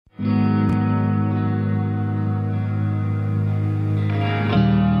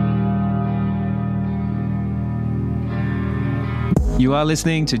You are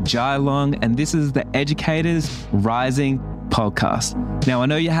listening to Jai Long, and this is the Educators Rising podcast. Now, I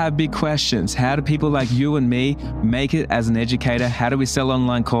know you have big questions. How do people like you and me make it as an educator? How do we sell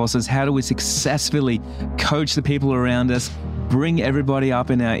online courses? How do we successfully coach the people around us, bring everybody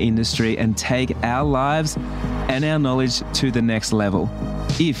up in our industry, and take our lives and our knowledge to the next level?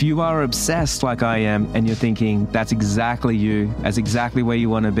 If you are obsessed like I am and you're thinking that's exactly you, that's exactly where you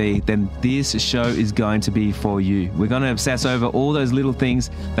want to be, then this show is going to be for you. We're going to obsess over all those little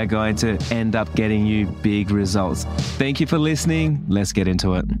things that are going to end up getting you big results. Thank you for listening. Let's get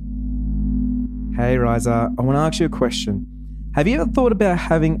into it. Hey Riser, I want to ask you a question. Have you ever thought about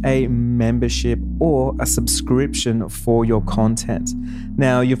having a membership or a subscription for your content?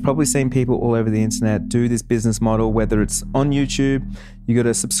 Now, you've probably seen people all over the internet do this business model, whether it's on YouTube, you got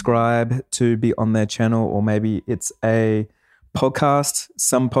to subscribe to be on their channel, or maybe it's a podcast.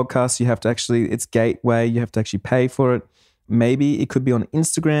 Some podcasts you have to it's gateway, you have to actually pay for it. Maybe it could be on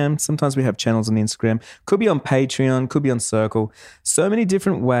Instagram. Sometimes we have channels on Instagram. Could be on Patreon, could be on Circle. So many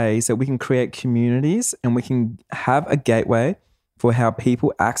different ways that we can create communities and we can have a gateway for how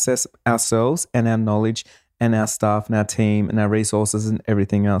people access ourselves and our knowledge and our staff and our team and our resources and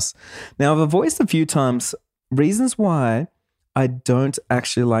everything else. Now, I've voiced a few times reasons why I don't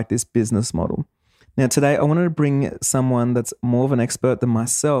actually like this business model. Now, today I wanted to bring someone that's more of an expert than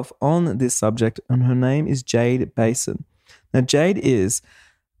myself on this subject, and her name is Jade Beason. Now, Jade is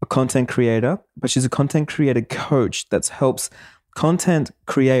a content creator, but she's a content creator coach that helps content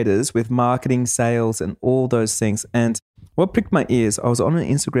creators with marketing, sales, and all those things. And what pricked my ears, I was on an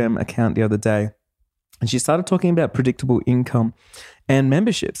Instagram account the other day, and she started talking about predictable income and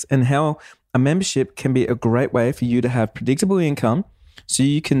memberships, and how a membership can be a great way for you to have predictable income so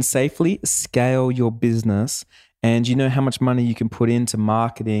you can safely scale your business, and you know how much money you can put into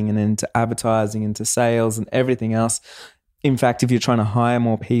marketing and into advertising, into sales and everything else. In fact, if you're trying to hire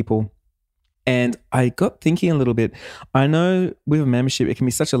more people. And I got thinking a little bit. I know with a membership, it can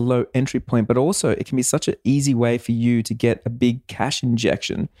be such a low entry point, but also it can be such an easy way for you to get a big cash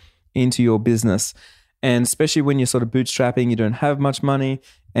injection into your business. And especially when you're sort of bootstrapping, you don't have much money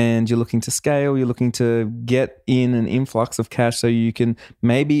and you're looking to scale, you're looking to get in an influx of cash so you can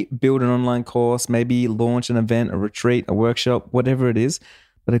maybe build an online course, maybe launch an event, a retreat, a workshop, whatever it is.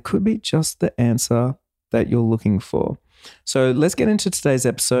 But it could be just the answer that you're looking for. So let's get into today's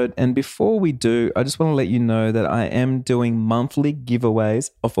episode. And before we do, I just want to let you know that I am doing monthly giveaways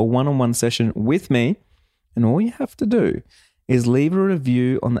of a one-on-one session with me. And all you have to do is leave a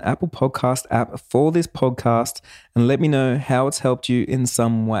review on the Apple Podcast app for this podcast and let me know how it's helped you in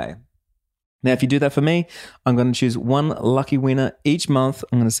some way. Now, if you do that for me, I'm going to choose one lucky winner each month.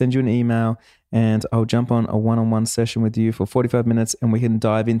 I'm going to send you an email and I'll jump on a one-on-one session with you for 45 minutes and we can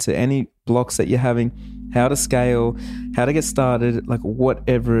dive into any blocks that you're having, how to scale, how to get started, like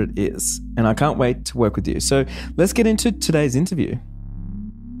whatever it is. And I can't wait to work with you. So let's get into today's interview.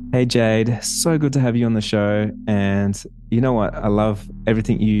 Hey, Jade, so good to have you on the show. And you know what? I love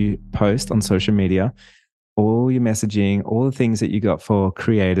everything you post on social media, all your messaging, all the things that you got for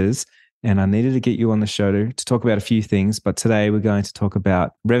creators. And I needed to get you on the show to talk about a few things. But today we're going to talk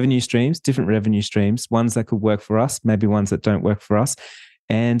about revenue streams, different revenue streams, ones that could work for us, maybe ones that don't work for us,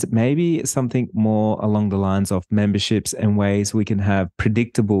 and maybe something more along the lines of memberships and ways we can have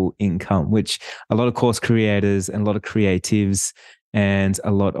predictable income, which a lot of course creators and a lot of creatives and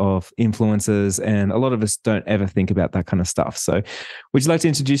a lot of influencers and a lot of us don't ever think about that kind of stuff. So would you like to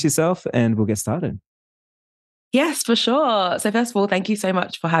introduce yourself and we'll get started? Yes, for sure. So first of all, thank you so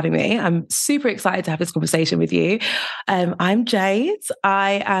much for having me. I'm super excited to have this conversation with you. I'm Jade.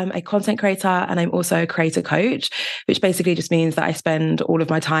 I am a content creator and I'm also a creator coach, which basically just means that I spend all of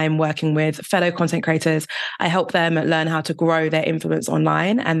my time working with fellow content creators. I help them learn how to grow their influence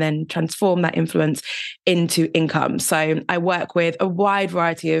online and then transform that influence into income. So I work with a wide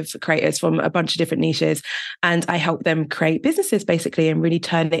variety of creators from a bunch of different niches, and I help them create businesses basically and really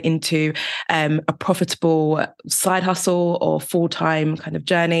turn it into a profitable side hustle or full-time kind of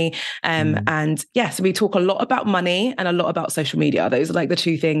journey. And yes, we talk a lot about money and a lot about social media. Those are like the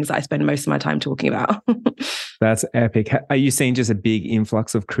two things that I spend most of my time talking about. That's epic. Are you seeing just a big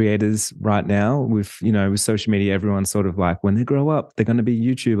influx of creators right now with, with social media? Everyone's sort of like, when they grow up, they're going to be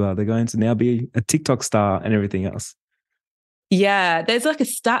a YouTuber. They're going to now be a TikTok star and everything else. Yeah, there's like a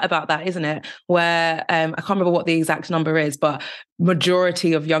stat about that, isn't it? Where I can't remember what the exact number is, but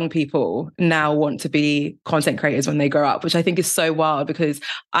majority of young people now want to be content creators when they grow up, which I think is so wild because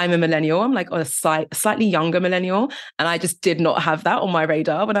I'm a millennial. I'm like a slightly younger millennial, and I just did not have that on my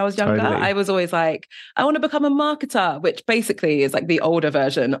radar when I was younger. Totally. I was always like, I want to become a marketer, which basically is like the older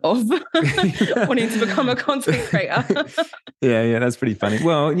version of wanting to become a content creator. Yeah, that's pretty funny.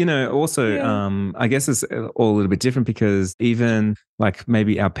 Well, also, I guess it's all a little bit different because even like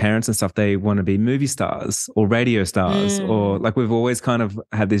maybe our parents and stuff, they want to be movie stars or radio stars, or like we've always kind of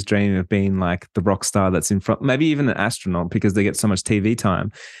had this dream of being like the rock star that's in front, maybe even an astronaut because they get so much TV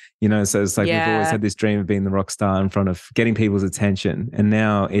time. So it's like we've always had this dream of being the rock star in front of getting people's attention. And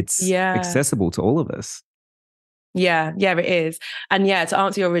now it's accessible to all of us. Yeah, it is. And to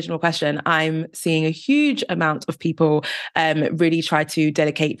answer your original question, I'm seeing a huge amount of people really try to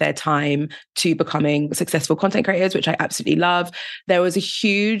dedicate their time to becoming successful content creators, which I absolutely love. There was a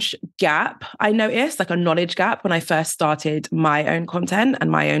huge gap, I noticed, like a knowledge gap when I first started my own content and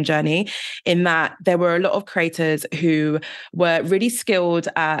my own journey, in that there were a lot of creators who were really skilled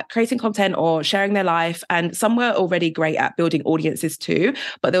at creating content or sharing their life, and some were already great at building audiences too,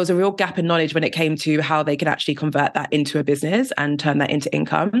 but there was a real gap in knowledge when it came to how they could actually convert that into a business and turn that into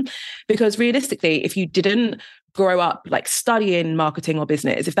income. Because realistically, if you didn't grow up like studying marketing or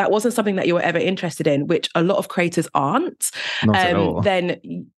business, if that wasn't something that you were ever interested in, which a lot of creators aren't, not at all.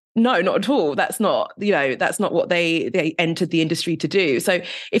 Then no, not at all. That's not what they entered the industry to do. So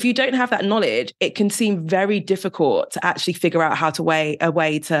if you don't have that knowledge, it can seem very difficult to actually figure out how to a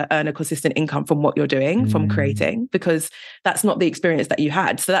way to earn a consistent income from what you're doing, from creating, because that's not the experience that you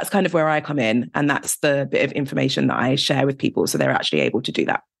had. So that's kind of where I come in. And that's the bit of information that I share with people so they're actually able to do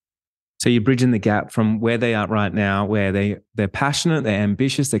that. So you're bridging the gap from where they are right now, where they're passionate, they're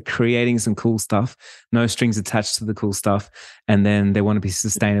ambitious, they're creating some cool stuff, no strings attached to the cool stuff, and then they want to be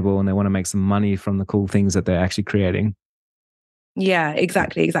sustainable and they want to make some money from the cool things that they're actually creating. Yeah,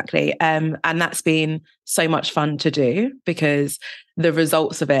 exactly. And that's been so much fun to do because the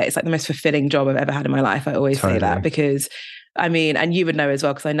results of it's like the most fulfilling job I've ever had in my life. I always say that because I mean, and you would know as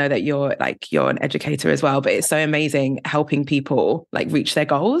well, because I know that you're an educator as well, but it's so amazing helping people like reach their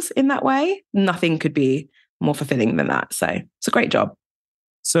goals in that way. Nothing could be more fulfilling than that. So it's a great job.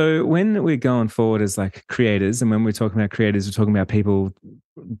 So when we're going forward as like creators, and when we're talking about creators, we're talking about people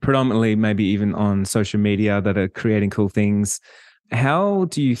predominantly maybe even on social media that are creating cool things. How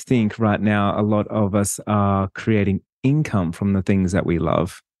do you think right now a lot of us are creating income from the things that we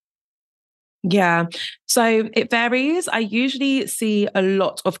love? Yeah. So it varies. I usually see a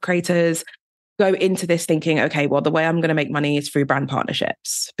lot of creators go into this thinking, okay, well, the way I'm going to make money is through brand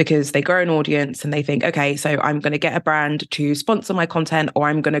partnerships, because they grow an audience and they think, okay, so I'm going to get a brand to sponsor my content, or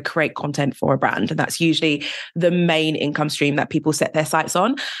I'm going to create content for a brand. And that's usually the main income stream that people set their sights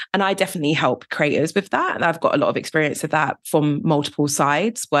on. And I definitely help creators with that. And I've got a lot of experience with that from multiple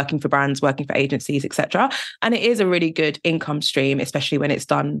sides, working for brands, working for agencies, etc. And it is a really good income stream, especially when it's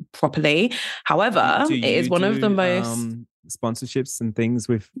done properly. However, it is one of the most sponsorships and things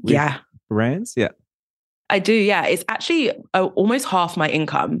with brands. Yeah. I do. Yeah. It's actually almost half my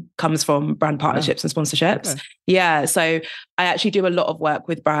income comes from brand partnerships and sponsorships. Okay. Yeah. So I actually do a lot of work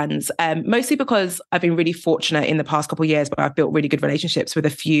with brands, mostly because I've been really fortunate in the past couple of years where I've built really good relationships with a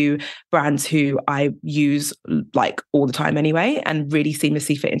few brands who I use like all the time anyway, and really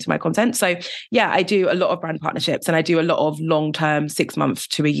seamlessly fit into my content. So yeah, I do a lot of brand partnerships and I do a lot of long-term 6 month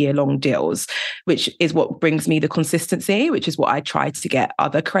to a year long deals, which is what brings me the consistency, which is what I try to get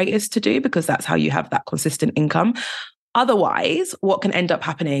other creators to do, because that's how you have that consistent income. Otherwise, what can end up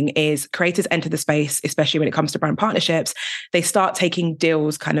happening is creators enter the space, especially when it comes to brand partnerships. They start taking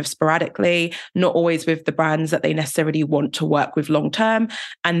deals kind of sporadically, not always with the brands that they necessarily want to work with long term.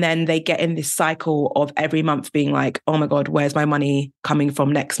 And then they get in this cycle of every month being like, oh my God, where's my money coming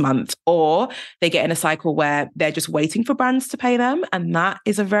from next month? Or they get in a cycle where they're just waiting for brands to pay them. And that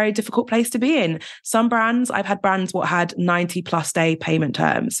is a very difficult place to be in. Some brands, I've had brands what had 90+ day payment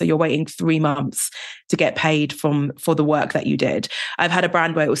terms. So you're waiting 3 months to get paid for the work that you did. I've had a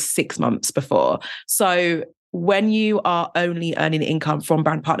brand where it was 6 months before. So when you are only earning income from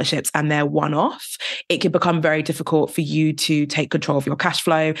brand partnerships and they're one-off, it can become very difficult for you to take control of your cash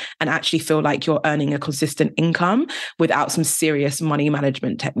flow and actually feel like you're earning a consistent income without some serious money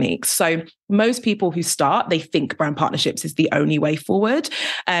management techniques. So most people who start, they think brand partnerships is the only way forward.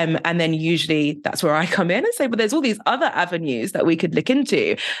 And then usually that's where I come in and say, but there's all these other avenues that we could look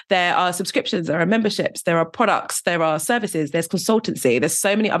into. There are subscriptions, there are memberships, there are products, there are services, there's consultancy. There's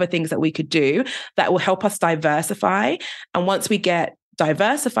so many other things that we could do that will help us diversify. And once we get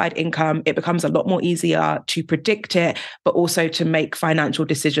diversified income, it becomes a lot more easier to predict it, but also to make financial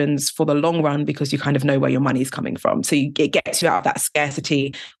decisions for the long run because you kind of know where your money's coming from. So it gets you out of that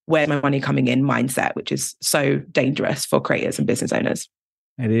scarcity, where my money coming in mindset, which is so dangerous for creators and business owners.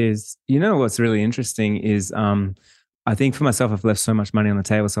 It is. You know, what's really interesting is I think for myself, I've left so much money on the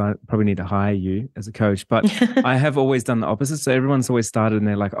table, so I probably need to hire you as a coach. But I have always done the opposite. So everyone's always started and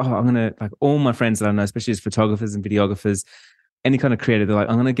they're like, oh, I'm going to, like all my friends that I know, especially as photographers and videographers, any kind of creator, they're like,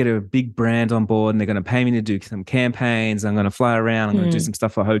 I'm going to get a big brand on board and they're going to pay me to do some campaigns. I'm going to fly around. I'm going to do some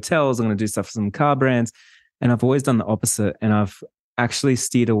stuff for hotels. I'm going to do stuff for some car brands. And I've always done the opposite. And I've actually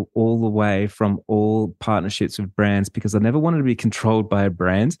steered all the way from all partnerships with brands because I never wanted to be controlled by a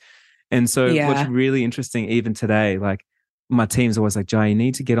brand. And so what's really interesting, even today, like my team's always like, Jai, you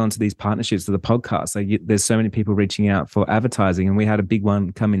need to get onto these partnerships for the podcast. Like there's so many people reaching out for advertising, and we had a big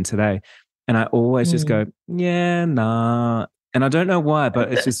one come in today. And I always just go, yeah, nah. And I don't know why,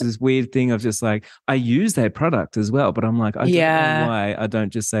 but it's just this weird thing of just like, I use their product as well, but I'm like, I don't know why I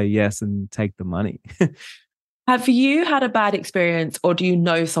don't just say yes and take the money. Have you had a bad experience, or do you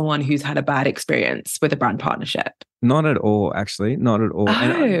know someone who's had a bad experience with a brand partnership? Not at all, actually. Not at all. Oh.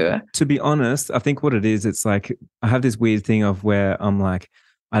 And to be honest, I think what it is, it's like I have this weird thing of where I'm like,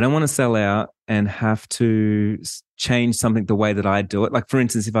 I don't want to sell out and have to change something the way that I do it. Like, for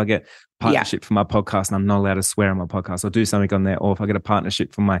instance, if I get partnership for my podcast and I'm not allowed to swear on my podcast, I'll do something on there. Or if I get a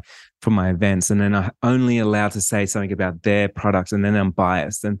partnership for my events and then I'm only allowed to say something about their products and then I'm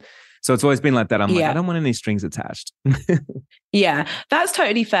biased. And so it's always been like that. I'm like, I don't want any strings attached. Yeah, that's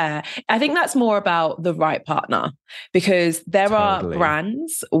totally fair. I think that's more about the right partner, because there are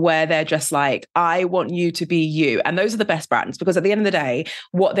brands where they're just like, I want you to be you. And those are the best brands, because at the end of the day,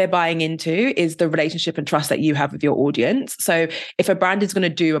 what they're buying into is the relationship and trust that you have with your audience. So if a brand is going to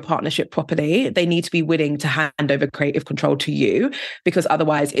do a partnership properly, they need to be willing to hand over creative control to you, because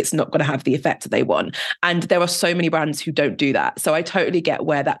otherwise it's not going to have the effect that they want. And there are so many brands who don't do that. So I totally get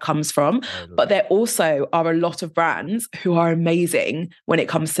where that comes from. But there also are a lot of brands who are amazing when it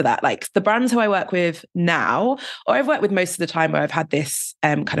comes to that. Like the brands who I work with now, or I've worked with most of the time where I've had this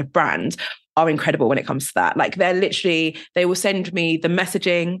kind of brand, are incredible when it comes to that. Like they will send me the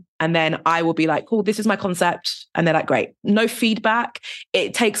messaging and then I will be like, oh, this is my concept. And they're like, great. No feedback.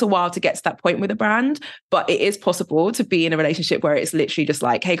 It takes a while to get to that point with a brand, but it is possible to be in a relationship where it's literally just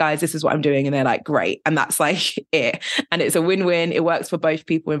like, hey guys, this is what I'm doing. And they're like, great. And that's like it. And it's a win-win. It works for both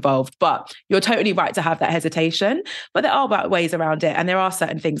people involved. But you're totally right to have that hesitation, but there are ways around it. And there are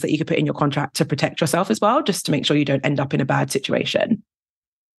certain things that you could put in your contract to protect yourself as well, just to make sure you don't end up in a bad situation.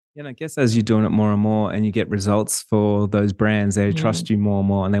 Yeah, and I guess as you're doing it more and more and you get results for those brands, they trust you more and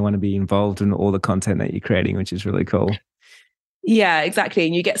more and they want to be involved in all the content that you're creating, which is really cool. Yeah, exactly.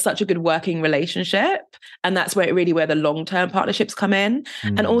 And you get such a good working relationship. And that's where the long-term partnerships come in.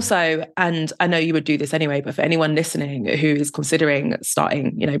 And also, and I know you would do this anyway, but for anyone listening who is considering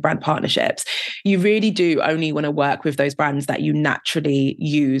starting, brand partnerships, you really do only want to work with those brands that you naturally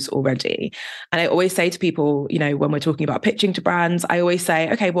use already. And I always say to people, when we're talking about pitching to brands, I always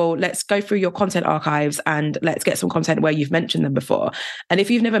say, okay, well, let's go through your content archives and let's get some content where you've mentioned them before. And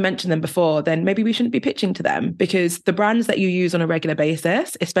if you've never mentioned them before, then maybe we shouldn't be pitching to them, because the brands that you use on a regular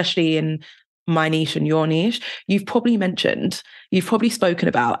basis, especially in my niche and your niche, you've probably spoken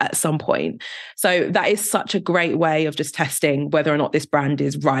about at some point. So that is such a great way of just testing whether or not this brand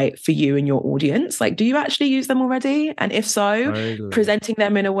is right for you and your audience. Like, do you actually use them already? And if so, presenting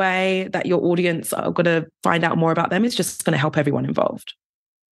them in a way that your audience are going to find out more about them is just going to help everyone involved.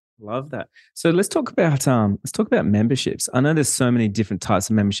 Love that. So let's talk about memberships. I know there's so many different types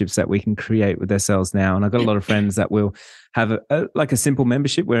of memberships that we can create with ourselves now, and I've got a lot of friends that will have a simple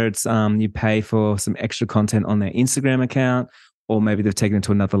membership where it's you pay for some extra content on their Instagram account, or maybe they've taken it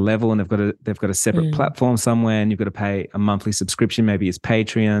to another level and they've got a separate platform somewhere, and you've got to pay a monthly subscription. Maybe it's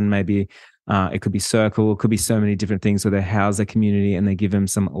Patreon, maybe it could be Circle, it could be so many different things where they house their community and they give them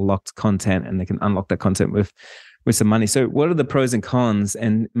some locked content and they can unlock that content with some money. So what are the pros and cons?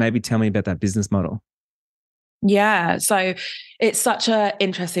 And maybe tell me about that business model. Yeah. So it's such an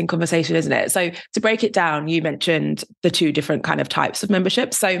interesting conversation, isn't it? So to break it down, you mentioned the two different kind of types of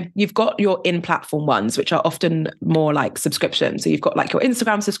memberships. So you've got your in-platform ones, which are often more like subscriptions. So you've got like your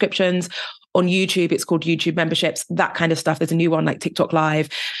Instagram subscriptions. On YouTube, it's called YouTube memberships, that kind of stuff. There's a new one like TikTok Live,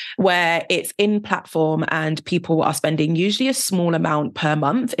 where it's in platform and people are spending usually a small amount per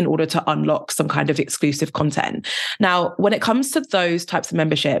month in order to unlock some kind of exclusive content. Now, when it comes to those types of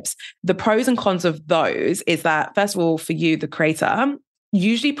memberships, the pros and cons of those is that, first of all, for you, the creator,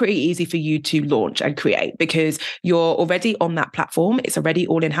 usually pretty easy for you to launch and create because you're already on that platform. It's already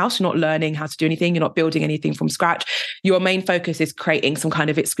all in-house. You're not learning how to do anything. You're not building anything from scratch. Your main focus is creating some kind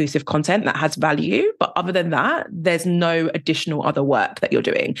of exclusive content that has value. But other than that, there's no additional other work that you're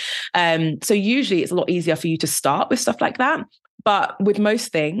doing. So usually it's a lot easier for you to start with stuff like that. But with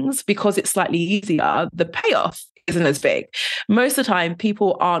most things, because it's slightly easier, the payoff isn't as big. Most of the time,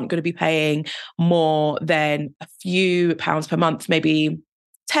 people aren't going to be paying more than a few pounds per month, maybe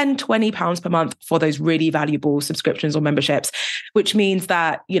 10, 20 pounds per month for those really valuable subscriptions or memberships, which means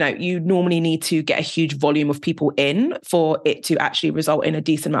that, you normally need to get a huge volume of people in for it to actually result in a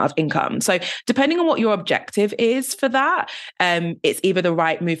decent amount of income. So depending on what your objective is for that, it's either the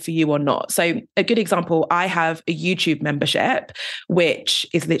right move for you or not. So a good example, I have a YouTube membership, which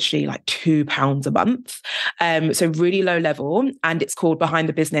is literally like £2 a month. So really low level, and it's called Behind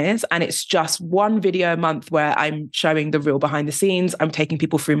the Business. And it's just one video a month where I'm showing the real behind the scenes. I'm taking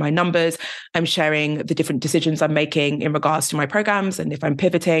people through my numbers. I'm sharing the different decisions I'm making in regards to my programs and if I'm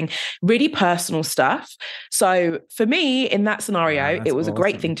pivoting, really personal stuff. So for me, in that scenario, it was awesome. A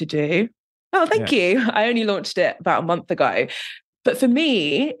great thing to do. Oh, thank you. I only launched it about a month ago. But for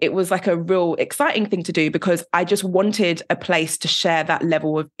me, it was like a real exciting thing to do because I just wanted a place to share that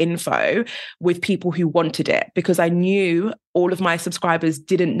level of info with people who wanted it, because I knew all of my subscribers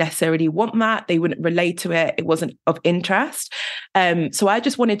didn't necessarily want that. They wouldn't relate to it. It wasn't of interest. So I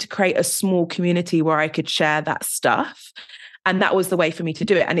just wanted to create a small community where I could share that stuff. And that was the way for me to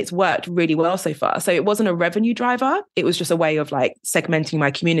do it. And it's worked really well so far. So it wasn't a revenue driver. It was just a way of like segmenting my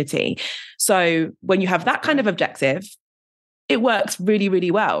community. So when you have that kind of objective, it works really,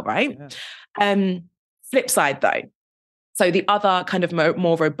 really well, right? Yeah. Flip side though. So the other kind of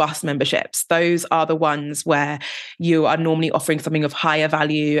more robust memberships, those are the ones where you are normally offering something of higher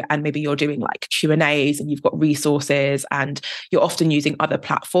value, and maybe you're doing like Q&As and you've got resources and you're often using other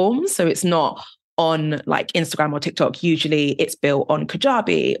platforms. So it's not on like Instagram or TikTok. Usually it's built on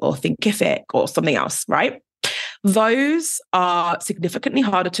Kajabi or Thinkific or something else, right? Those are significantly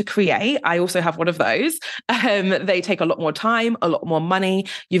harder to create. I also have one of those. They take a lot more time, a lot more money.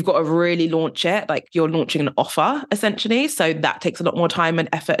 You've got to really launch it. Like you're launching an offer essentially. So that takes a lot more time and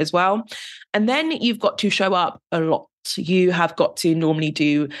effort as well. And then you've got to show up a lot. You have got to normally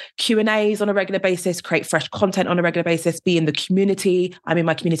do Q&As on a regular basis, create fresh content on a regular basis, be in the community. I'm in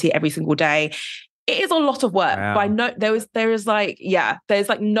my community every single day. It is a lot of work. Wow. But there's like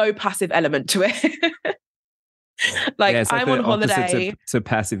no passive element to it. Like, yeah, I'm on holiday. To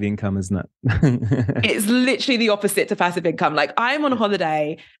passive income, isn't it? It's literally the opposite to passive income. Like I'm on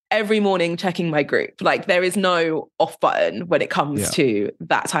holiday every morning checking my group. Like there is no off button when it comes to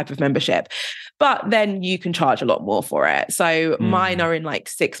that type of membership. But then you can charge a lot more for it. So mine are in like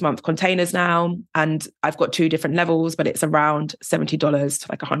 6-month containers now. And I've got 2 different levels, but it's around $70 to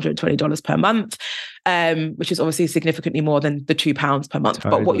like $120 per month, which is obviously significantly more than the £2 per month.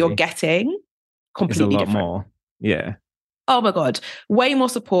 Totally. But what you're getting completely different. More. Yeah. Oh my God, way more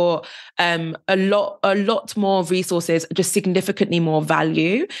support, a lot more resources, just significantly more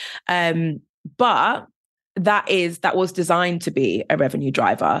value. But that was designed to be a revenue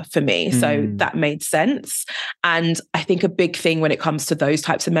driver for me. So that made sense. And I think a big thing when it comes to those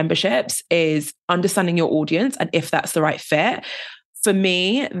types of memberships is understanding your audience and if that's the right fit. For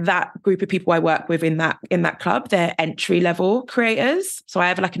me, that group of people I work with in that club, they're entry-level creators. So I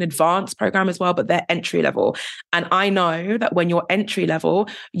have like an advanced program as well, but they're entry-level. And I know that when you're entry-level,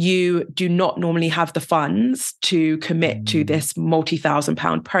 you do not normally have the funds to commit to this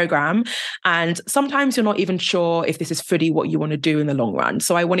multi-thousand-pound program. And sometimes you're not even sure if this is fully what you want to do in the long run.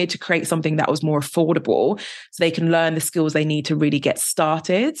 So I wanted to create something that was more affordable so they can learn the skills they need to really get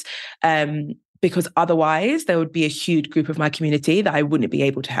started. Because otherwise there would be a huge group of my community that I wouldn't be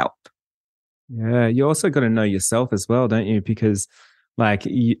able to help. Yeah, you also got to know yourself as well, don't you? Because like,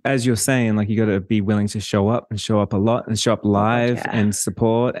 as you're saying, like you got to be willing to show up a lot and show up live and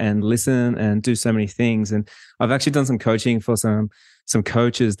support and listen and do so many things. And I've actually done some coaching for some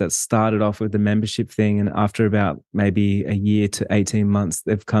coaches that started off with the membership thing. And after about maybe a year to 18 months,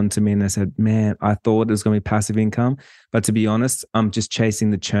 they've come to me and they said, man, I thought it was going to be passive income. But to be honest, I'm just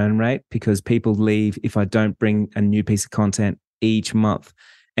chasing the churn rate because people leave if I don't bring a new piece of content each month.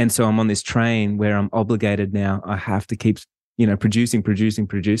 And so I'm on this train where I'm obligated now. I have to keep, producing.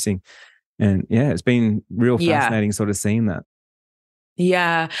 And yeah, it's been real fascinating sort of seeing that.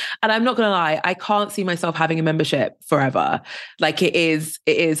 Yeah. And I'm not going to lie, I can't see myself having a membership forever. Like it is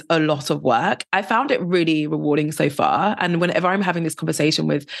a lot of work. I found it really rewarding so far. And whenever I'm having this conversation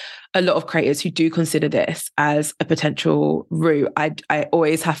with a lot of creators who do consider this as a potential route, I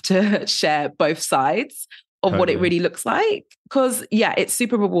always have to share both sides. of what it really looks like. Because it's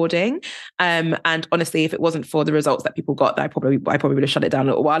super rewarding. And honestly, if it wasn't for the results that people got, I probably would have shut it down a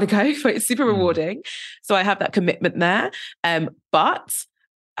little while ago. But it's super rewarding. So I have that commitment there. But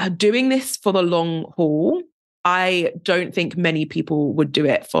doing this for the long haul, I don't think many people would do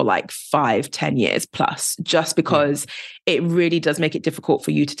it for like 5-10 years plus, just because it really does make it difficult for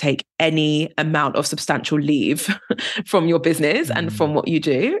you to take any amount of substantial leave from your business and from what you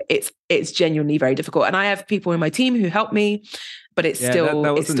do. It's genuinely very difficult. And I have people in my team who help me, but it's still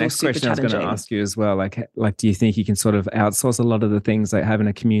that was the next question I was going to ask you as well. Like, do you think you can sort of outsource a lot of the things, like having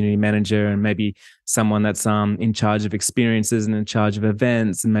a community manager and maybe someone that's in charge of experiences and in charge of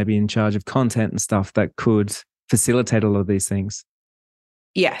events and maybe in charge of content and stuff that could facilitate all of these things?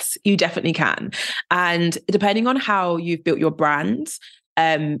 Yes, you definitely can. And depending on how you've built your brand,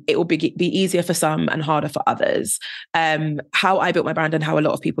 it will be easier for some and harder for others. How I built my brand and how a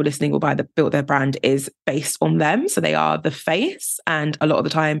lot of people listening will build their brand is based on them. So they are the face, and a lot of the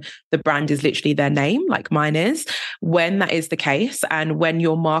time the brand is literally their name, like mine is. When that is the case, and when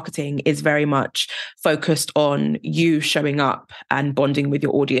your marketing is very much focused on you showing up and bonding with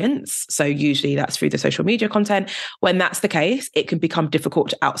your audience, so usually that's through the social media content. When that's the case, it can become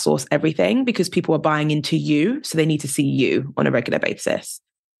difficult to outsource everything because people are buying into you, so they need to see you on a regular basis.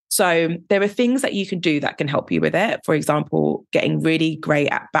 So there are things that you can do that can help you with it. For example, getting really great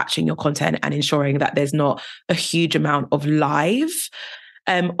at batching your content and ensuring that there's not a huge amount of live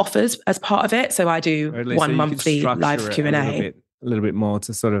offers as part of it. So I do one monthly live Q&A. A little bit more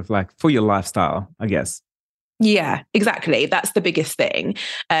to sort of like for your lifestyle, I guess. Yeah, exactly. That's the biggest thing.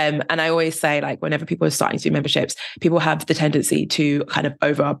 And I always say, like, whenever people are starting to do memberships, people have the tendency to kind of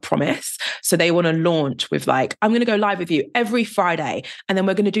over promise. So they want to launch with like, I'm going to go live with you every Friday, and then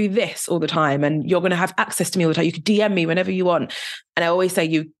we're going to do this all the time, and you're going to have access to me all the time. You could DM me whenever you want. And I always say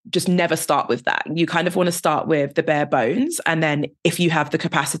you just never start with that. You kind of want to start with the bare bones. And then if you have the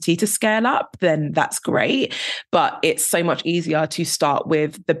capacity to scale up, then that's great. But it's so much easier to start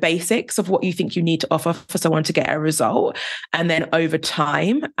with the basics of what you think you need to offer for someone to get a result. And then over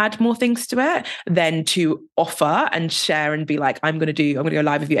time, add more things to it than to offer and share and be like, I'm going to go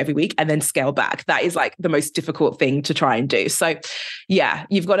live with you every week and then scale back. That is like the most difficult thing to try and do. So yeah,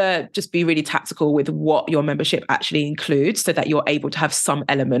 you've got to just be really tactical with what your membership actually includes so that you're able to have some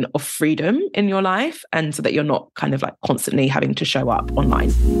element of freedom in your life, and so that you're not kind of like constantly having to show up online.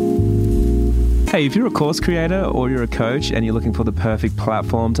 Hey, if you're a course creator or you're a coach and you're looking for the perfect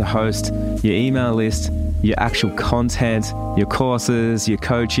platform to host your email list, your actual content, your courses, your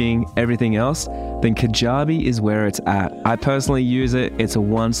coaching, everything else, then Kajabi is where it's at. I personally use it. It's a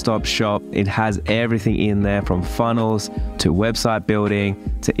one-stop shop. It has everything in there, from funnels to website building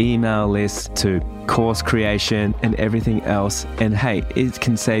to email lists to course creation and everything else. And hey, it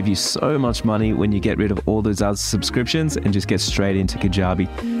can save you so much money when you get rid of all those other subscriptions and just get straight into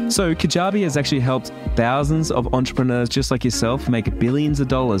Kajabi. So Kajabi has actually helped thousands of entrepreneurs just like yourself make billions of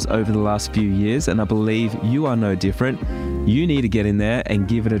dollars over the last few years, and I believe you are no different. You need to get in there and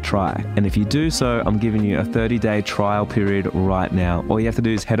give it a try. And if you do so, I'm giving you a 30-day trial period right now. All you have to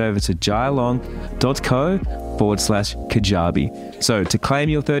do is head over to jailong.co/Kajabi. So to claim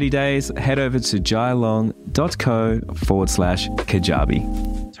your 30 days, head over to jailong.co/Kajabi.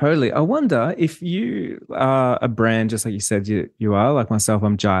 Totally. I wonder if you are a brand, just like you said you are, like myself,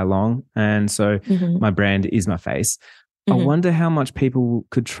 I'm Jai Long. And so my brand is my face. I wonder how much people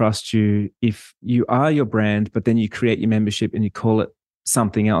could trust you if you are your brand, but then you create your membership and you call it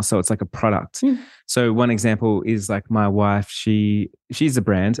something else. So it's like a product. So one example is like my wife, she's a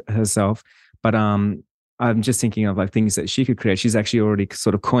brand herself, but I'm just thinking of like things that she could create. She's actually already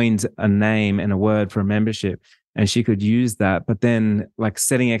sort of coined a name and a word for a membership, and she could use that. But then like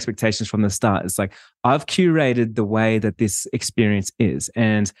setting expectations from the start, it's like, I've curated the way that this experience is,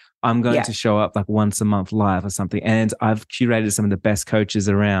 and I'm going to show up like once a month live or something. And I've curated some of the best coaches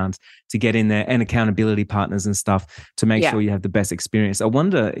around to get in there, and accountability partners and stuff to make sure you have the best experience. I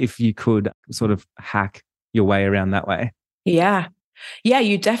wonder if you could sort of hack your way around that way. Yeah. Yeah,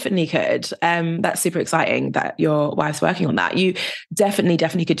 you definitely could. That's super exciting that your wife's working on that. You definitely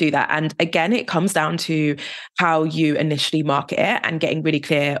could do that. And again, it comes down to how you initially market it and getting really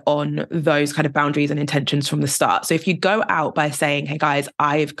clear on those kind of boundaries and intentions from the start. So if you go out by saying, hey guys,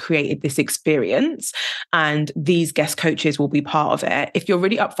 I've created this experience and these guest coaches will be part of it. If you're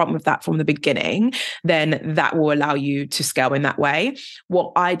really upfront with that from the beginning, then that will allow you to scale in that way.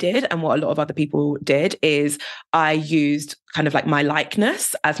 What I did and what a lot of other people did is I used kind of like my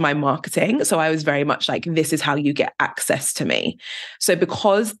likeness as my marketing. So I was very much like, this is how you get access to me. So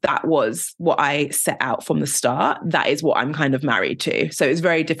because that was what I set out from the start, that is what I'm kind of married to. So it's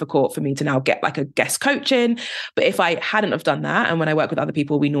very difficult for me to now get like a guest coaching. But if I hadn't have done that, and when I work with other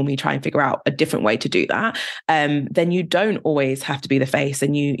people, we normally try and figure out a different way to do that, then you don't always have to be the face,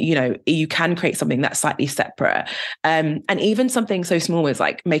 and you can create something that's slightly separate. And even something so small as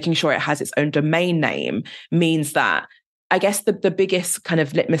like making sure it has its own domain name means that, I guess the biggest kind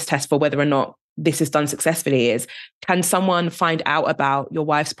of litmus test for whether or not this is done successfully is, can someone find out about your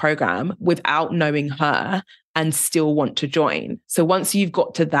wife's program without knowing her and still want to join? So once you've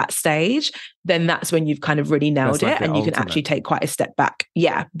got to that stage, then that's when you've kind of really nailed it, and you can actually take quite a step back.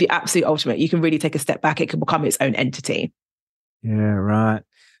 Yeah, the absolute ultimate. You can really take a step back. It can become its own entity. Yeah, right.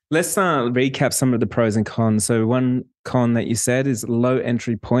 Let's recap some of the pros and cons. So one con that you said is low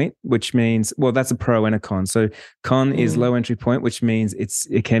entry point, which means, well, that's a pro and a con. So con is low entry point, which means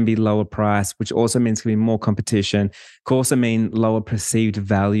it can be lower price, which also means it can be more competition. Could also mean lower perceived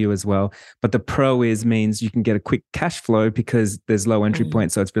value as well. But the pro means you can get a quick cash flow because there's low entry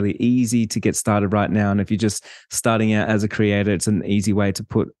point. So it's really easy to get started right now. And if you're just starting out as a creator, it's an easy way to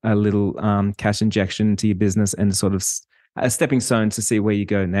put a little cash injection into your business and sort of a stepping stone to see where you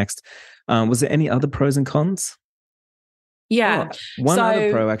go next. Was there any other pros and cons? Yeah. One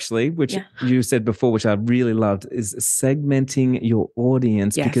other pro, actually, which you said before, which I really loved, is segmenting your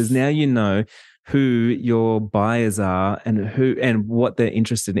audience, because now you know who your buyers are and what they're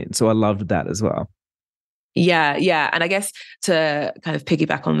interested in. So I loved that as well. Yeah. Yeah. And I guess to kind of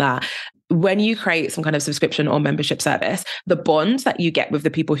piggyback on that, when you create some kind of subscription or membership service, the bond that you get with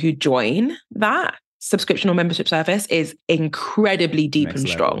the people who join that subscription or membership service is incredibly deep and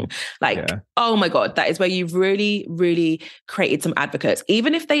strong. Oh my God, that is where you've really, really created some advocates.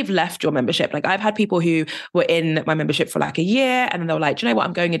 Even if they've left your membership, like I've had people who were in my membership for like a year and then they were like, do you know what,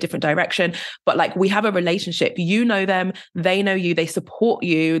 I'm going a different direction. But like we have a relationship, you know them, they know you, they support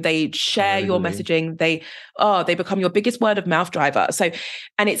you, they share your messaging, they become your biggest word of mouth driver. So,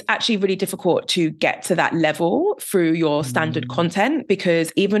 and it's actually really difficult to get to that level through your standard content,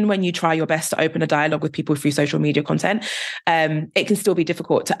 because even when you try your best to open a dialogue with people through social media content, it can still be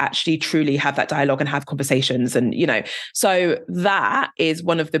difficult to actually truly have that dialogue and have conversations. And, so that is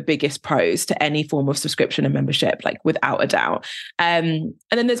one of the biggest pros to any form of subscription and membership, like without a doubt. And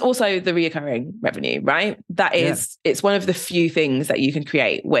then there's also the reoccurring revenue, right? That is, it's one of the few things that you can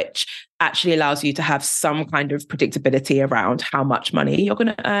create, which actually allows you to have some kind of predictability around how much money you're going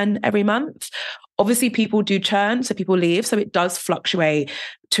to earn every month. Obviously, people do churn, so people leave. So it does fluctuate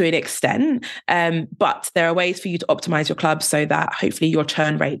to an extent. But there are ways for you to optimize your club so that hopefully your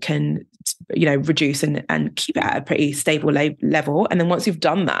churn rate can, reduce and keep it at a pretty stable level. And then once you've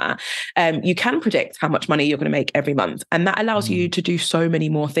done that, you can predict how much money you're going to make every month. And that allows you to do so many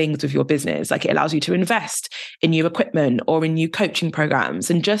more things with your business. Like it allows you to invest in new equipment or in new coaching programs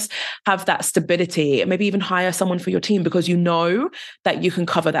and just have that stability, and maybe even hire someone for your team because you know that you can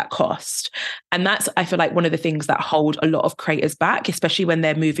cover that cost. And that's, I feel like, one of the things that hold a lot of creators back, especially when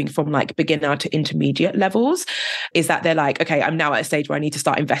they're moving from like beginner to intermediate levels, is that they're like, okay, I'm now at a stage where I need to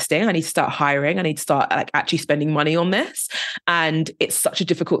start investing. I need to start hiring. I need to start like actually spending money on this. And it's such a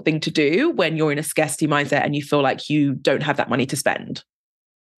difficult thing to do when you're in a scarcity mindset and you feel like you don't have that money to spend.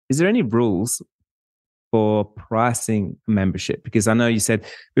 Is there any rules for pricing a membership? Because I know you said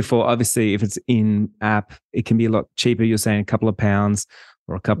before, obviously, if it's in app, it can be a lot cheaper. You're saying a couple of pounds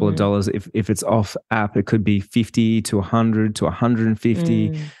or a couple of dollars. If it's off app, it could be 50 to 100 to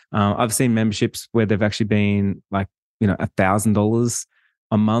 150. I've seen memberships where they've actually been like, $1,000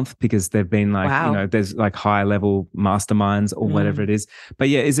 a month because they've been like, there's like high level masterminds or whatever it is. But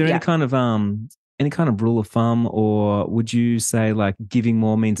yeah, is there any kind of rule of thumb, or would you say like giving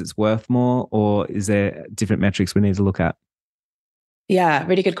more means it's worth more, or is there different metrics we need to look at? Yeah,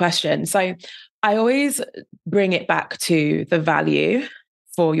 really good question. So I always bring it back to the value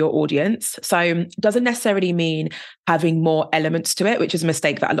for your audience. So it doesn't necessarily mean having more elements to it, which is a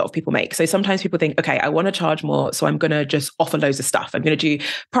mistake that a lot of people make. So sometimes people think, okay, I want to charge more, so I'm going to just offer loads of stuff. I'm going to do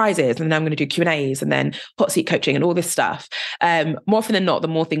prizes, and then I'm going to do Q&As, and then hot seat coaching and all this stuff. More often than not, the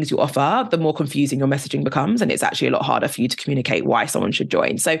more things you offer, the more confusing your messaging becomes. And it's actually a lot harder for you to communicate why someone should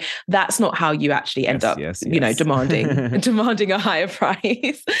join. So that's not how you actually end up, demanding a higher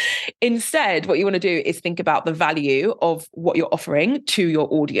price. Instead, what you want to do is think about the value of what you're offering to your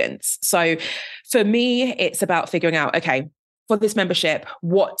audience. So for me, it's about figuring out, okay, for this membership,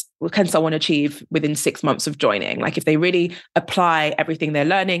 what can someone achieve within 6 months of joining? Like if they really apply everything they're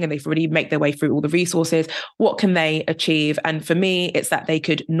learning and they've really make their way through all the resources, what can they achieve? And for me, it's that they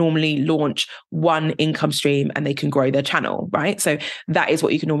could normally launch one income stream and they can grow their channel, right? So that is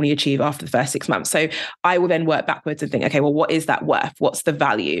what you can normally achieve after the first 6 months. So I will then work backwards and think, okay, well, what is that worth? What's the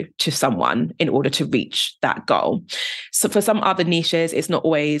value to someone in order to reach that goal? So for some other niches, it's not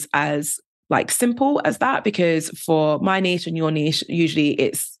always as like simple as that, because for my niche and your niche, usually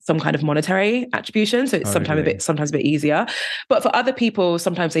it's some kind of monetary attribution. So it's sometimes a bit easier. But for other people,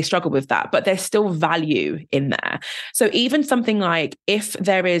 sometimes they struggle with that, but there's still value in there. So even something like if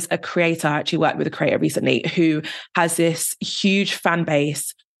there is a creator, I actually worked with a creator recently who has this huge fan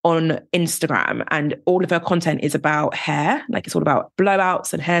base on Instagram and all of her content is about hair, like it's all about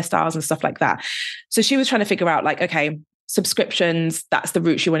blowouts and hairstyles and stuff like that. So she was trying to figure out like, okay, subscriptions, that's the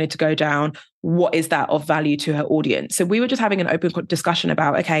route she wanted to go down. What is that of value to her audience? So we were just having an open discussion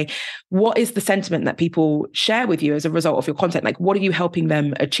about, okay, what is the sentiment that people share with you as a result of your content? Like, what are you helping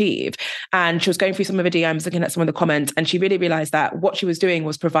them achieve? And she was going through some of her DMs, looking at some of the comments, and she really realized that what she was doing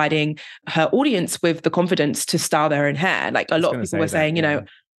was providing her audience with the confidence to style their own hair. Like a lot of people were saying, you know,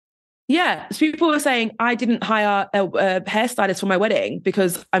 yeah, so people were saying, I didn't hire a hairstylist for my wedding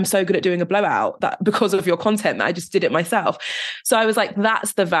because I'm so good at doing a blowout that because of your content that I just did it myself. So I was like,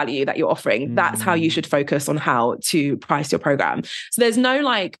 that's the value that you're offering. That's how you should focus on how to price your program. So there's no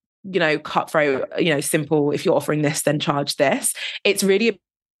like, you know, cutthroat, you know, simple, if you're offering this, then charge this. It's really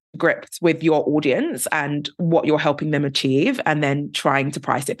gripped with your audience and what you're helping them achieve and then trying to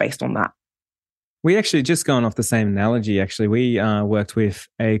price it based on that. We actually, just going off the same analogy, actually, we worked with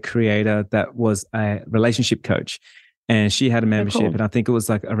a creator that was a relationship coach, and she had a membership, and I think it was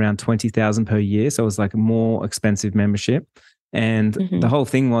like around 20,000 per year. So it was like a more expensive membership. And the whole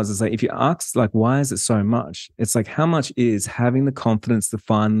thing was, is like, if you ask, like, why is it so much? It's like, how much is having the confidence to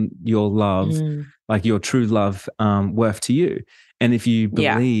find your love, like your true love, worth to you? And if you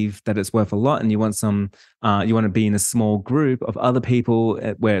believe that it's worth a lot and you want you want to be in a small group of other people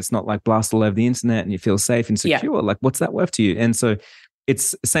where it's not like blast all over the internet and you feel safe and secure, like what's that worth to you? And so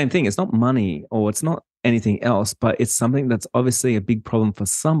it's the same thing. It's not money or it's not anything else, but it's something that's obviously a big problem for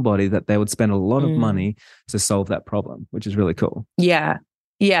somebody that they would spend a lot of money to solve that problem, which is really cool. Yeah.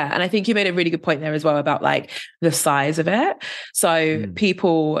 Yeah. And I think you made a really good point there as well about like the size of it. So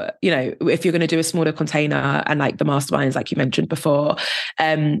people, you know, if you're going to do a smaller container and like the masterminds, like you mentioned before,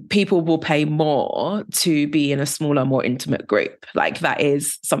 people will pay more to be in a smaller, more intimate group. Like that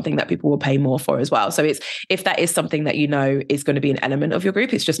is something that people will pay more for as well. So if that is something that you know is going to be an element of your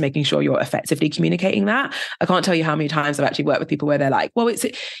group, it's just making sure you're effectively communicating that. I can't tell you how many times I've actually worked with people where they're like, well, it's,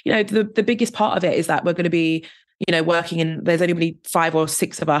 you know, the biggest part of it is that we're going to be, you know, working in, there's only 5 or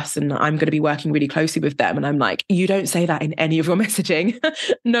 6 of us and I'm going to be working really closely with them. And I'm like, you don't say that in any of your messaging.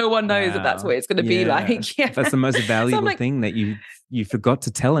 No one knows that that's what it's going to be like. Yeah. That's the most valuable thing that you forgot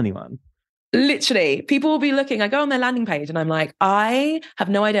to tell anyone. Literally, people will be looking, I go on their landing page and I'm like, I have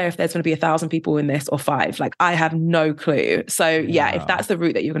no idea if there's going to be 1,000 people in this or 5. Like, I have no clue. So yeah, if that's the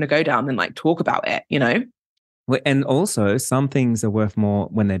route that you're going to go down, then like talk about it, you know? And also some things are worth more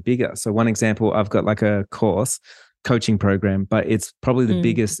when they're bigger. So one example, I've got like a coaching program, but it's probably the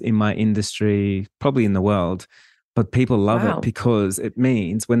biggest in my industry, probably in the world. But people love it because it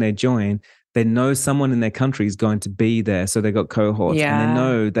means when they join, they know someone in their country is going to be there. So they've got cohorts and they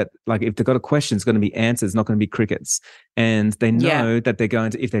know that like if they've got a question, it's going to be answers, not going to be crickets. And they know that they're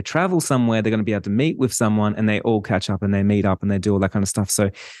going to, if they travel somewhere, they're going to be able to meet with someone and they all catch up and they meet up and they do all that kind of stuff. So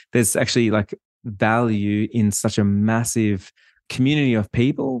there's actually like value in such a massive community of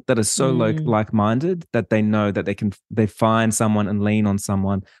people that are so like-minded that they know that they find someone and lean on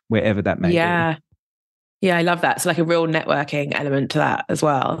someone wherever that may be. Yeah, I love that. So like a real networking element to that as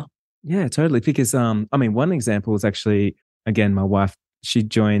well. Yeah, totally. Because I mean, one example was actually, again, my wife, she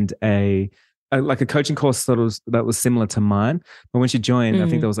joined a coaching course that was similar to mine. But when she joined, I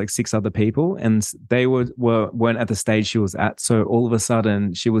think there was like 6 other people and they weren't at the stage she was at. So all of a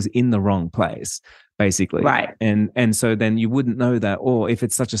sudden she was in the wrong place, basically. Right. And so then you wouldn't know that. Or if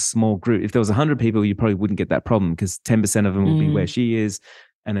it's such a small group, if there was 100 people, you probably wouldn't get that problem because 10% of them will be where she is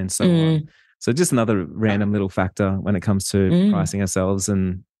and then so on. So just another random little factor when it comes to pricing ourselves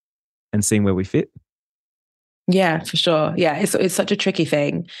and seeing where we fit. Yeah, for sure. Yeah, it's such a tricky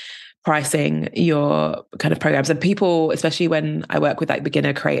thing, pricing your kind of programs. And people, especially when I work with like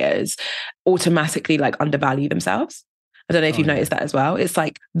beginner creators, automatically like undervalue themselves. I don't know if you've noticed that as well. It's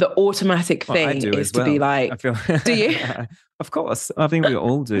like the automatic thing is to be like, do you? Of course. I think we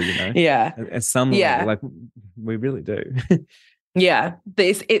all do, you know? Yeah. At some level, like we really do. Yeah,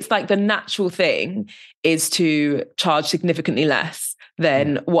 it's like the natural thing is to charge significantly less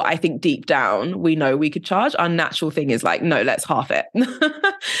than what I think deep down we know we could charge. Our natural thing is like, no, let's half it.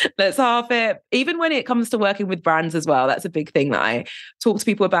 Let's half it. Even when it comes to working with brands as well, that's a big thing that I talk to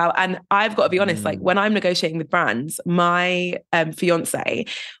people about. And I've got to be honest, like when I'm negotiating with brands, my fiance,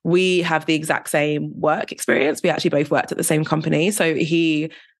 we have the exact same work experience. We actually both worked at the same company. So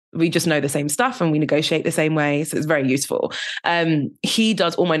we just know the same stuff and we negotiate the same way. So it's very useful. He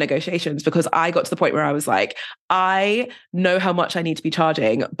does all my negotiations because I got to the point where I was like, I know how much I need to be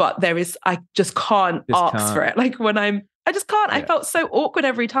charging, but I just can't ask for it. Like I just can't. Yeah. I felt so awkward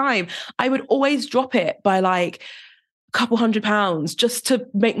every time. I would always drop it by like a couple £100 just to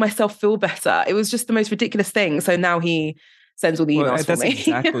make myself feel better. It was just the most ridiculous thing. So now he sends all the emails for me. That's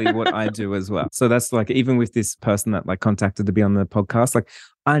exactly what I do as well. So that's like, even with this person that like contacted to be on the podcast, like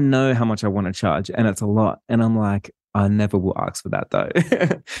I know how much I want to charge and it's a lot. And I'm like, I never will ask for that though.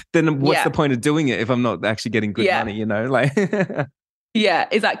 Then what's the point of doing it if I'm not actually getting good money, you know? Like Yeah,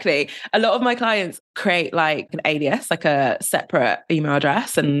 exactly. A lot of my clients create like an alias, like a separate email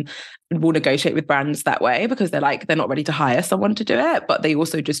address, and will negotiate with brands that way because they're not ready to hire someone to do it, but they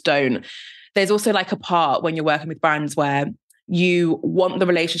also just don't. There's also like a part when you're working with brands where you want the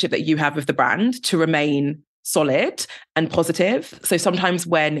relationship that you have with the brand to remain solid and positive. So sometimes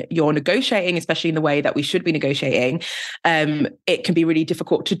when you're negotiating, especially in the way that we should be negotiating, it can be really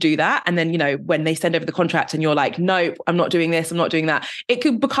difficult to do that. And then, when they send over the contract and you're like, nope, I'm not doing this, I'm not doing that, it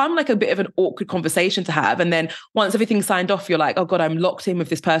could become like a bit of an awkward conversation to have. And then once everything's signed off, you're like, oh God, I'm locked in with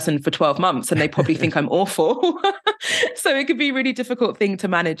this person for 12 months and they probably think I'm awful. So it could be a really difficult thing to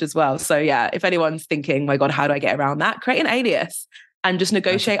manage as well. So yeah, if anyone's thinking, my God, how do I get around that? Create an alias and just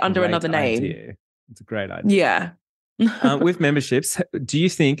negotiate under another name. Idea. It's a great idea. Yeah. With memberships, do you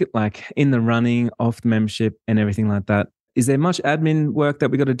think like in the running of the membership and everything like that, is there much admin work that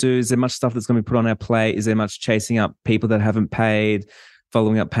we got to do? Is there much stuff that's going to be put on our plate? Is there much chasing up people that haven't paid,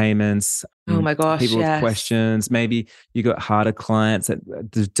 following up payments? Oh my gosh, people with questions. Maybe you got harder clients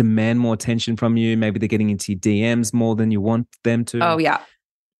that demand more attention from you. Maybe they're getting into your DMs more than you want them to. Oh yeah.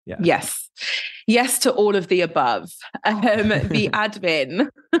 Yes to all of the above. The admin,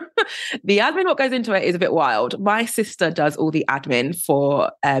 what goes into it is a bit wild. My sister does all the admin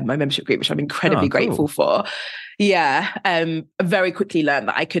for my membership group, which I'm incredibly grateful for. Yeah. Very quickly learned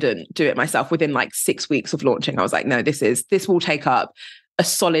that I couldn't do it myself within like 6 weeks of launching. I was like, no, this will take up a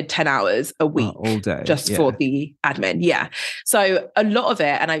solid 10 hours a week all day, for the admin. Yeah. So a lot of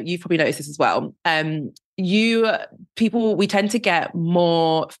it, and you've probably noticed this as well, we tend to get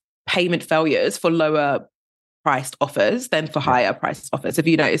more payment failures for lower priced offers than for higher priced offers. Have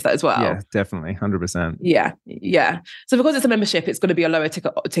you noticed that as well? Yeah, definitely. 100%. Yeah. So because it's a membership, it's going to be a lower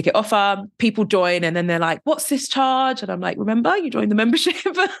ticket offer. People join and then they're like, what's this charge? And I'm like, remember, you joined the membership.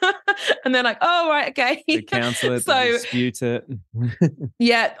 And they're like, oh, right, okay. They cancel it, they dispute it.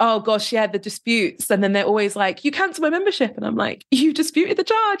 Yeah. Oh gosh, yeah, the disputes. And then they're always like, you cancel my membership. And I'm like, you disputed the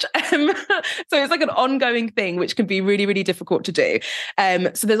charge. So it's like an ongoing thing, which can be really, really difficult to do.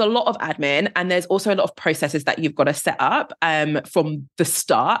 So there's a lot of admin and there's also a lot of processes that you've got to set up from the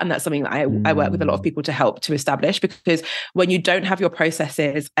start. And that's something that I work with a lot of people to help to establish, because when you don't have your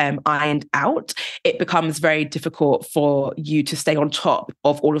processes ironed out, it becomes very difficult for you to stay on top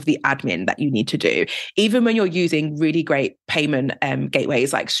of all of the admin that you need to do. Even when you're using really great payment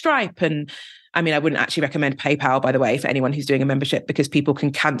gateways like Stripe and I wouldn't actually recommend PayPal, by the way, for anyone who's doing a membership, because people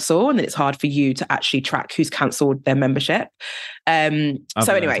can cancel and then it's hard for you to actually track who's cancelled their membership. So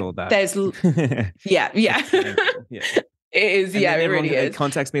anyway, there's... yeah. It is, and it really is.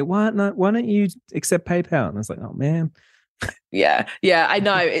 Contacts me, why don't you accept PayPal? And I was like, oh man. Yeah, I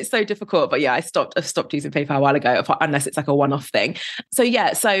know it's so difficult, but yeah, I've stopped using PayPal a while ago, unless it's like a one-off thing. So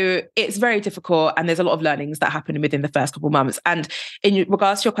yeah, so it's very difficult, and there's a lot of learnings that happen within the first couple of months. And in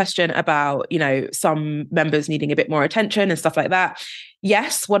regards to your question about some members needing a bit more attention and stuff like that,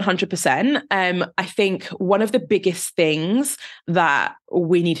 yes, 100%. I think one of the biggest things that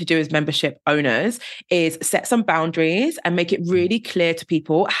we need to do as membership owners is set some boundaries and make it really clear to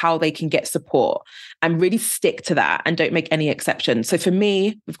people how they can get support, and really stick to that and don't make any exceptions. So for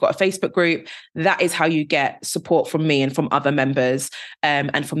me, we've got a Facebook group. That is how you get support from me and from other members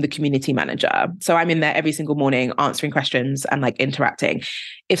and from the community manager. So I'm in there every single morning answering questions and like interacting.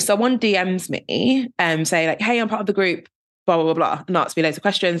 If someone DMs me say like, hey, I'm part of the group, blah, blah, blah, blah, and ask me loads of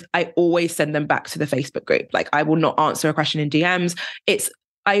questions, I always send them back to the Facebook group. Like I will not answer a question in DMs.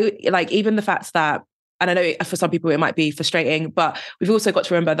 Even the fact that, and I know for some people it might be frustrating, but we've also got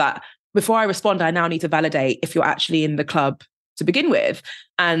to remember that before I respond, I now need to validate if you're actually in the club to begin with.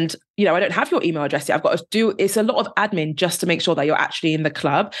 And, I don't have your email address yet. I've got to do, it's a lot of admin just to make sure that you're actually in the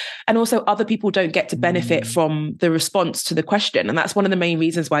club. And also other people don't get to benefit from the response to the question. And that's one of the main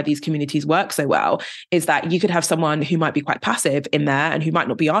reasons why these communities work so well, is that you could have someone who might be quite passive in there and who might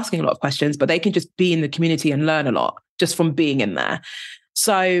not be asking a lot of questions, but they can just be in the community and learn a lot just from being in there.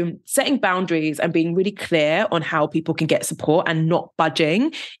 So setting boundaries and being really clear on how people can get support and not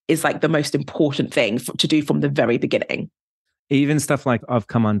budging is like the most important thing to do from the very beginning. Even stuff like I've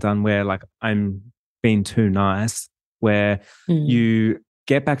come undone where like I'm being too nice, where you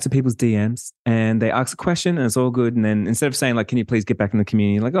get back to people's DMs and they ask a question and it's all good. And then instead of saying like, can you please get back in the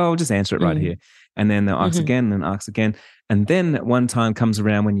community? Like, oh, I'll just answer it right here. And then they'll ask again and ask again. And then one time comes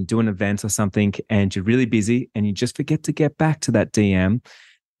around when you do an event or something and you're really busy and you just forget to get back to that DM.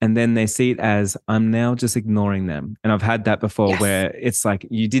 And then they see it as, I'm now just ignoring them. And I've had that before where it's like,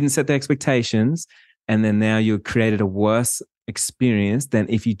 you didn't set the expectations and then now you've created a worse experience than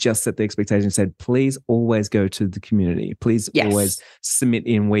if you just set the expectation and said, please always go to the community. Please always submit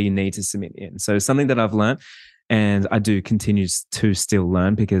in where you need to submit in. So something that I've learned, and I do continue to still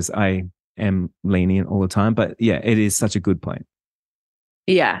learn because I am lenient all the time. But yeah, it is such a good point.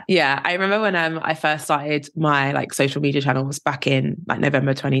 Yeah. I remember when I first started my like social media channels back in like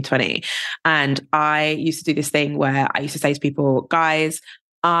November 2020. And I used to do this thing where I used to say to people, guys,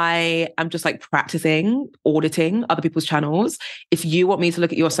 I am just like practicing auditing other people's channels. If you want me to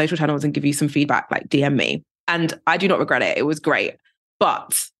look at your social channels and give you some feedback, like DM me. And I do not regret it. It was great.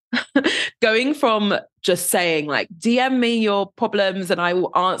 But going from just saying like, DM me your problems and I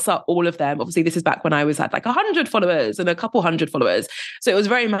will answer all of them. Obviously, this is back when I was at like 100 followers and a couple hundred followers. So it was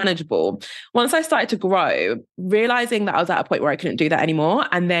very manageable. Once I started to grow, realizing that I was at a point where I couldn't do that anymore,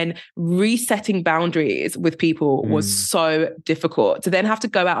 and then resetting boundaries with people was so difficult to then have to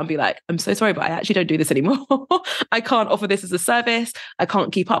go out and be like, I'm so sorry, but I actually don't do this anymore. I can't offer this as a service. I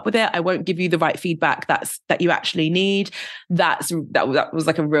can't keep up with it. I won't give you the right feedback that you actually need. That was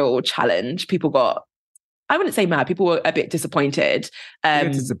like a real challenge. People got, I wouldn't say mad. People were a bit disappointed.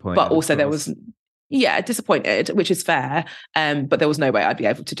 Disappointed, but also there was, disappointed, which is fair. But there was no way I'd be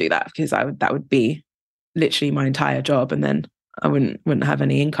able to do that because that would be literally my entire job, and then I wouldn't have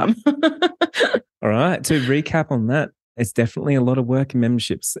any income. All right. To recap on that, it's definitely a lot of work in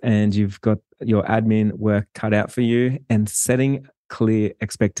memberships, and you've got your admin work cut out for you, and setting clear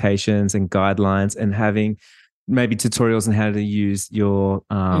expectations and guidelines and having maybe tutorials on how to use your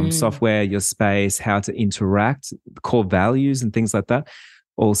software, your space, how to interact, core values and things like that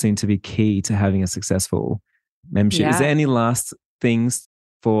all seem to be key to having a successful membership. Is there any last things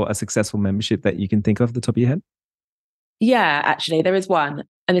for a successful membership that you can think of at the top of your head? Yeah, actually, there is one.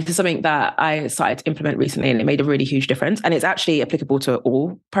 And this is something that I started to implement recently, and it made a really huge difference. And it's actually applicable to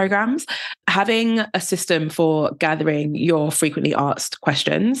all programs. Having a system for gathering your frequently asked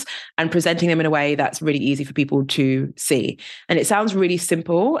questions and presenting them in a way that's really easy for people to see. And it sounds really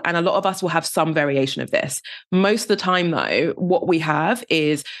simple, and a lot of us will have some variation of this. Most of the time, though, what we have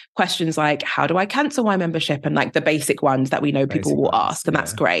is questions like, how do I cancel my membership? And like the basic ones that we know people will ask, and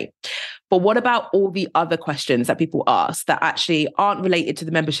that's great. But what about all the other questions that people ask that actually aren't related to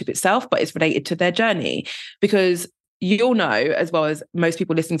the membership itself, but it's related to their journey? Because you'll know, as well as most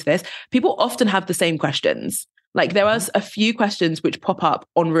people listening to this, people often have the same questions. Like there are a few questions which pop up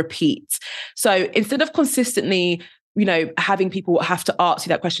on repeat. So instead of consistently having people have to ask you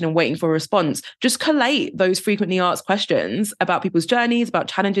that question and waiting for a response, just collate those frequently asked questions about people's journeys, about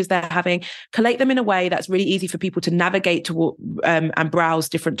challenges they're having, collate them in a way that's really easy for people to navigate to and browse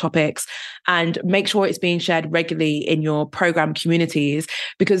different topics, and make sure it's being shared regularly in your program communities,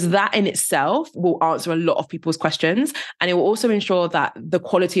 because that in itself will answer a lot of people's questions. And it will also ensure that the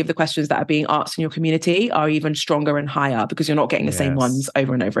quality of the questions that are being asked in your community are even stronger and higher, because you're not getting the same ones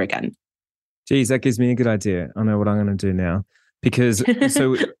over and over again. Geez, that gives me a good idea. I know what I'm going to do now, because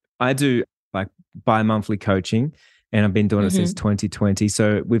so I do like bi-monthly coaching, and I've been doing it since 2020.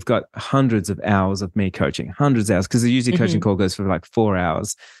 So we've got hundreds of hours of me coaching, hundreds of hours, because the usually coaching call goes for like 4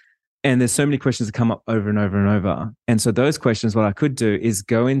 hours. And there's so many questions that come up over and over and over. And so those questions, what I could do is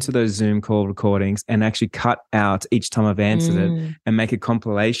go into those Zoom call recordings and actually cut out each time I've answered it and make a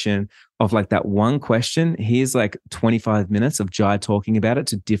compilation of like that one question. Here's like 25 minutes of Jai talking about it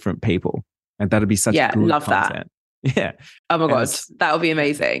to different people. And that'd be such good love content. That. Yeah. Oh my God, that would be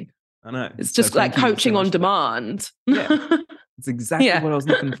amazing. I know. It's just like coaching on demand. Yeah. It's exactly what I was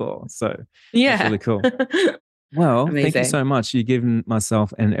looking for. So yeah, it's really cool. Well, amazing. Thank you so much. You've given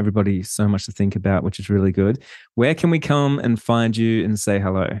myself and everybody so much to think about, which is really good. Where can we come and find you and say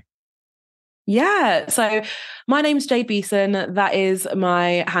hello? Yeah. So my name's Jade Beason. That is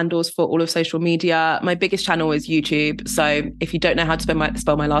my handles for all of social media. My biggest channel is YouTube. So if you don't know how to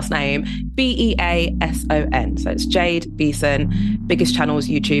spell my last name, Beason. So it's Jade Beason. Biggest channel is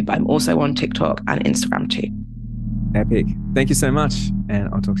YouTube. I'm also on TikTok and Instagram too. Epic. Thank you so much. And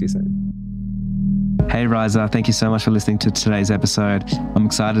I'll talk to you soon. Hey Riser, thank you so much for listening to today's episode. I'm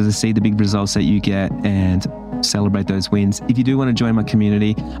excited to see the big results that you get and celebrate those wins. If you do want to join my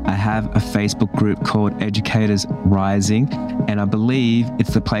community, I have a Facebook group called Educators Rising, and I believe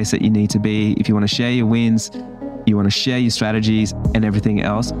it's the place that you need to be if you want to share your wins, you want to share your strategies and everything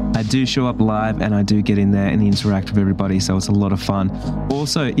else. I do show up live and I do get in there and interact with everybody, so it's a lot of fun.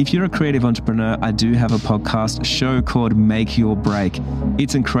 Also, if you're a creative entrepreneur, I do have a podcast show called Make Your Break.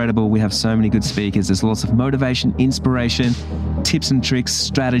 It's incredible. We have so many good speakers. There's lots of motivation, inspiration, tips and tricks,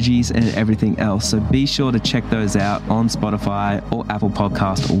 strategies, and everything else. So be sure to check those out on Spotify or Apple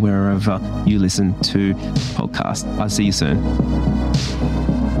Podcast or wherever you listen to podcasts. I'll see you soon.